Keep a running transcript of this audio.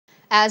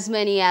As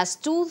many as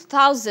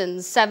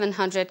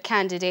 2,700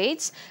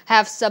 candidates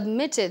have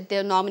submitted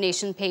their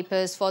nomination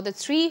papers for the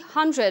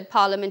 300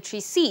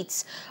 parliamentary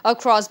seats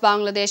across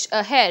Bangladesh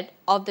ahead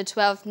of the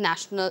 12th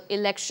national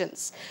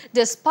elections,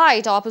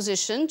 despite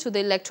opposition to the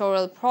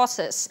electoral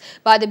process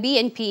by the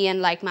BNP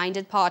and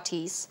like-minded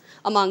parties.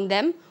 Among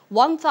them,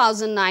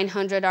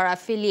 1,900 are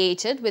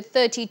affiliated with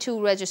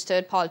 32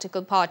 registered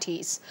political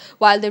parties,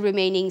 while the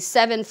remaining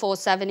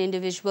 747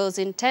 individuals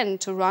intend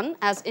to run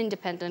as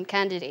independent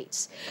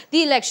candidates.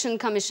 The Election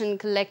Commission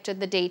collected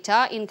the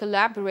data in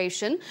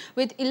collaboration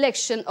with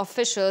election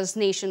officials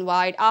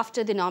nationwide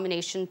after the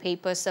nomination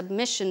paper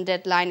submission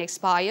deadline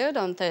expired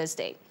on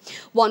Thursday.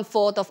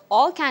 1/4 of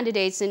all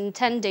candidates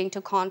intending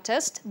to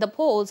contest the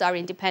polls are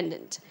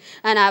independent.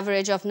 An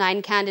average of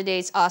 9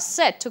 candidates are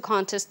set to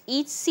contest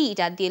each seat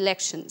at the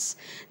elections.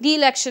 The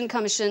Election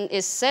Commission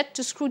is set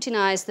to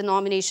scrutinize the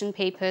nomination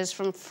papers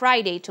from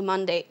Friday to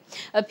Monday.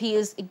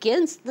 Appeals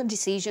against the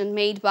decision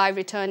made by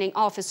returning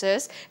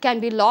officers can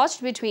be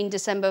lodged between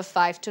December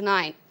 5 to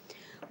 9,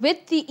 with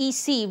the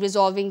EC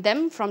resolving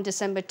them from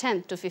December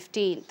 10th to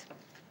 15th.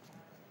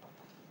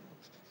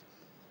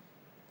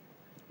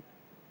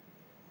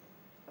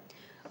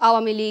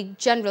 Awami League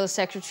General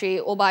Secretary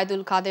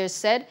Obaidul Qadir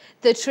said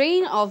the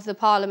train of the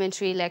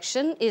parliamentary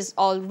election is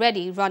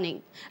already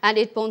running and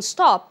it won't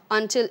stop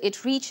until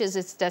it reaches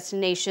its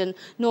destination,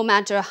 no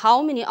matter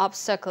how many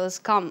obstacles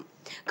come.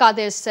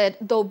 Qadir said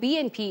though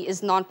BNP is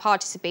not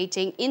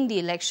participating in the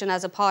election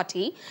as a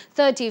party,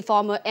 30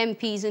 former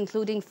MPs,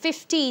 including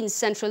 15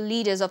 central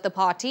leaders of the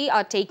party,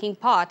 are taking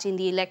part in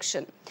the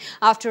election.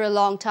 After a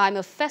long time,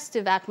 a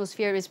festive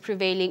atmosphere is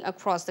prevailing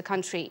across the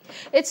country.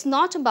 It's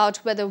not about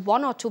whether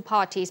 1 or 2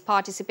 parties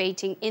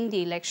participating in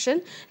the election.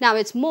 Now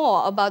it's more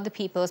about the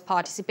people's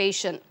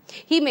participation.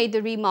 He made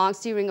the remarks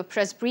during a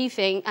press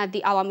briefing at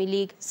the Awami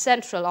League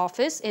Central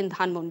Office in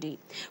Dhanmondi.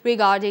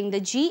 Regarding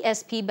the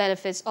GSP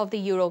benefits of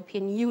the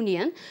European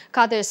Union,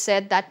 Qadir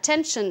said that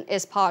tension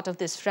is part of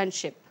this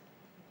friendship.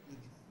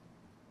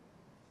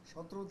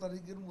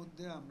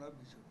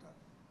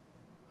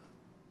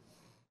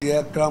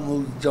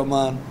 Akramul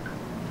Jaman,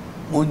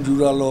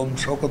 Monjur Alam,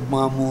 Shaukat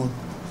Mahmud,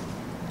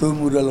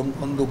 Toimur Alam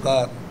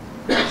Khandokar,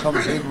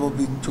 Shamsher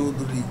Bobin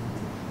Chaudhary,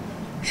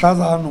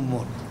 Shahjahan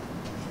Umar,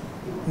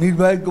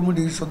 Nirbahik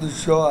Committee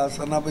Sodhya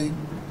Hasana Beg,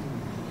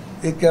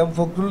 A.K.M.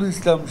 Fakhrul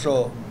Islam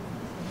Shah,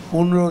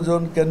 15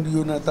 জন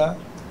কেন্দ্রীয় নেতা,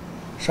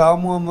 Shah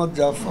Mohammad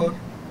Zafar,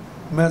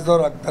 major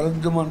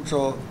Akhtaruzzaman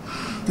সহ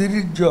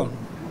 30 জন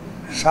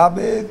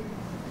সাবেক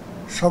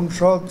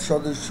সংসদ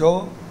সদস্য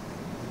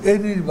এই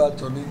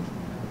নির্বাচনে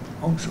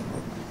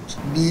অংশগ্রহণ।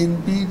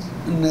 বিএনপির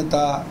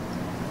নেতা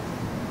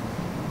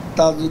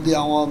তা যদি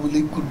আওয়ামী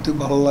লীগ করতে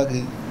ভালো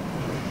লাগে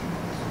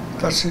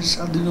তার সেই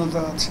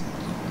স্বাধীনতা আছে,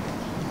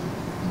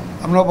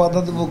 আমরা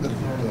বাধা দেবো কেন?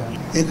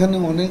 এখানে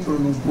অনেক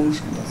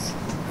কৌশল আছে,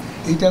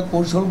 এইটা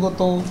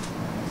কৌশলগত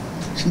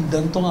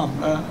সিদ্ধান্ত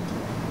আমরা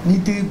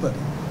নিতেই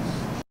পারি।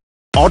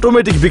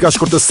 অটোমেটিক বিকাশ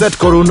করতে সেট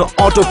করুন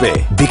অটোপে,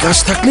 বিকাশ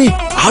থাকলে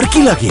আর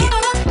কি লাগে।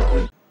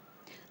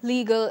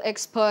 Legal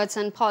experts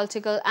and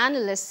political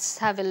analysts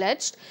have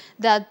alleged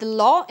that the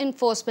law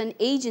enforcement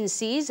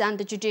agencies and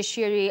the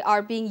judiciary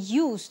are being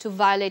used to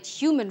violate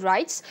human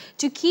rights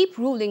to keep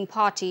ruling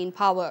party in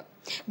power.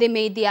 They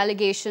made the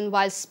allegation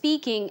while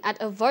speaking at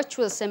a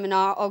virtual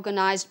seminar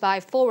organized by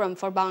Forum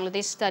for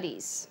Bangladesh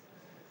Studies.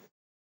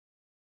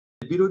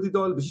 বিরোধী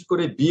দল বিশেষ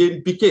করে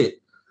BNP কে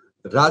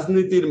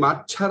রাজনীতির মাঠ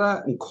ছাড়া,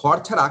 ঘর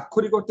ছাড়া,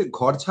 আক্ষরিক অর্থে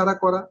ঘর ছাড়া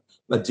করা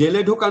বা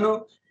জেলে ঢোকানো,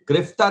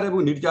 গ্রেফতার এবং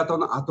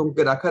নির্যাতন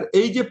আতঙ্কে রাখার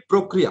এই যে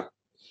প্রক্রিয়া,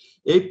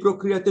 এই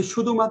প্রক্রিয়াতে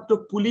শুধুমাত্র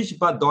পুলিশ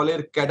বা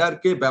দলের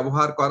ক্যাডারকে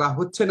ব্যবহার করা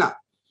হচ্ছে না,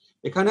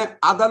 এখানে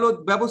আদালত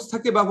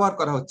ব্যবস্থাকে ব্যবহার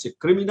করা হচ্ছে,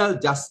 ক্রিমিনাল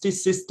জাস্টিস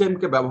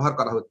সিস্টেমকে ব্যবহার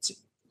করা হচ্ছে।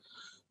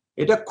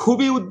 এটা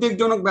খুবই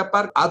উদ্বেগজনক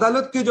ব্যাপার।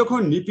 আদালতকে যখন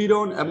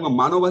নিপীড়ন এবং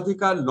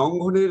মানবাধিকার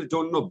লঙ্ঘনের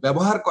জন্য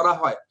ব্যবহার করা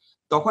হয়,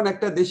 তখন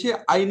একটা দেশে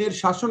আইনের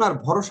শাসন আর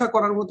ভরসা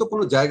করার মতো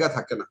কোনো জায়গা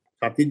থাকে না।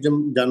 7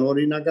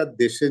 জানুয়ারি নাগাদ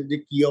দেশের যে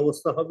কি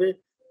অবস্থা হবে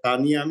তা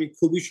নিয়ে আমি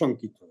খুবই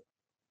শঙ্কিত।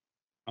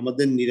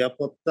 আমাদের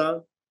নিরাপত্তা,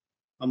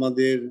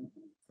 আমাদের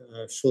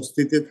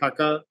স্বস্তিতে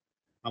থাকা,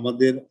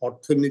 আমাদের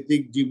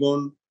অর্থনৈতিক জীবন,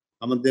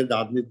 আমাদের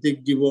রাজনৈতিক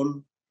জীবন,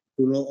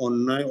 কোনো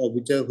অন্যায়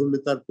অবিচার হলে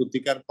তার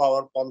প্রতিকার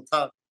পাওয়ার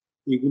পন্থা,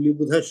 এগুলি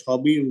বোধহয়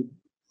সবই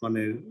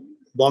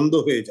বন্ধ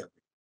হয়ে যাবে।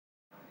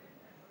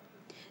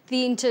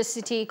 The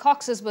intercity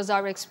Cox's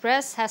Bazar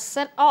Express has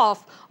set off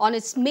on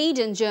its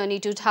maiden journey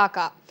to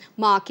Dhaka,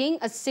 marking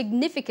a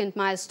significant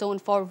milestone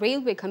for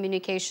railway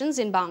communications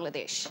in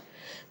Bangladesh.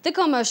 The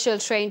commercial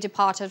train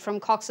departed from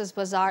Cox's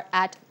Bazar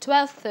at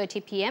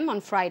 12:30 p.m. on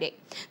Friday.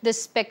 The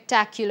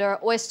spectacular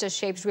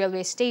oyster-shaped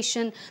railway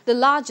station, the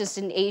largest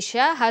in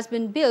Asia, has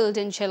been built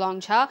in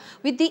Chelongcha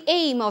with the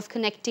aim of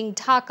connecting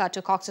Dhaka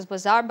to Cox's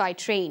Bazar by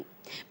train.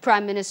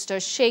 Prime Minister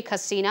Sheikh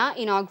Hasina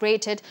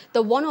inaugurated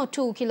the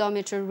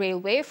 102-kilometer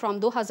railway from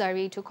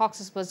Duhazari to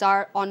Cox's Bazar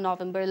on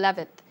November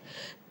 11th.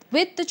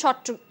 With the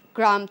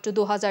Chattogram to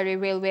Duhazari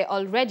railway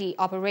already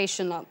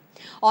operational,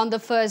 On the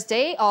first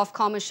day of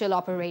commercial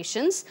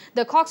operations,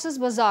 the Cox's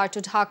Bazar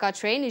to Dhaka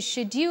train is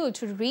scheduled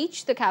to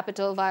reach the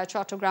capital via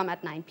Chattogram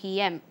at 9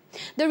 p.m.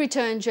 The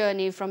return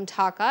journey from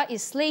Dhaka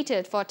is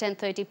slated for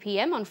 10:30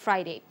 p.m. on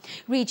Friday,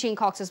 reaching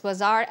Cox's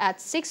Bazar at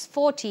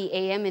 6:40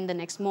 a.m. in the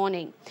next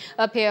morning.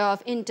 A pair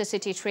of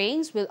intercity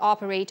trains will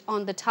operate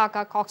on the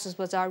Dhaka-Cox's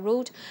Bazar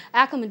route,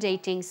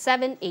 accommodating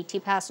 780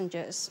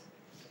 passengers.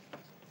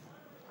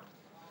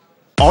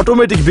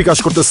 Automatic বিকাশ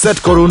করতে set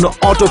করুন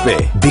autopay.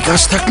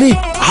 বিকাশ থাকলে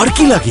আর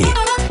কি লাগে।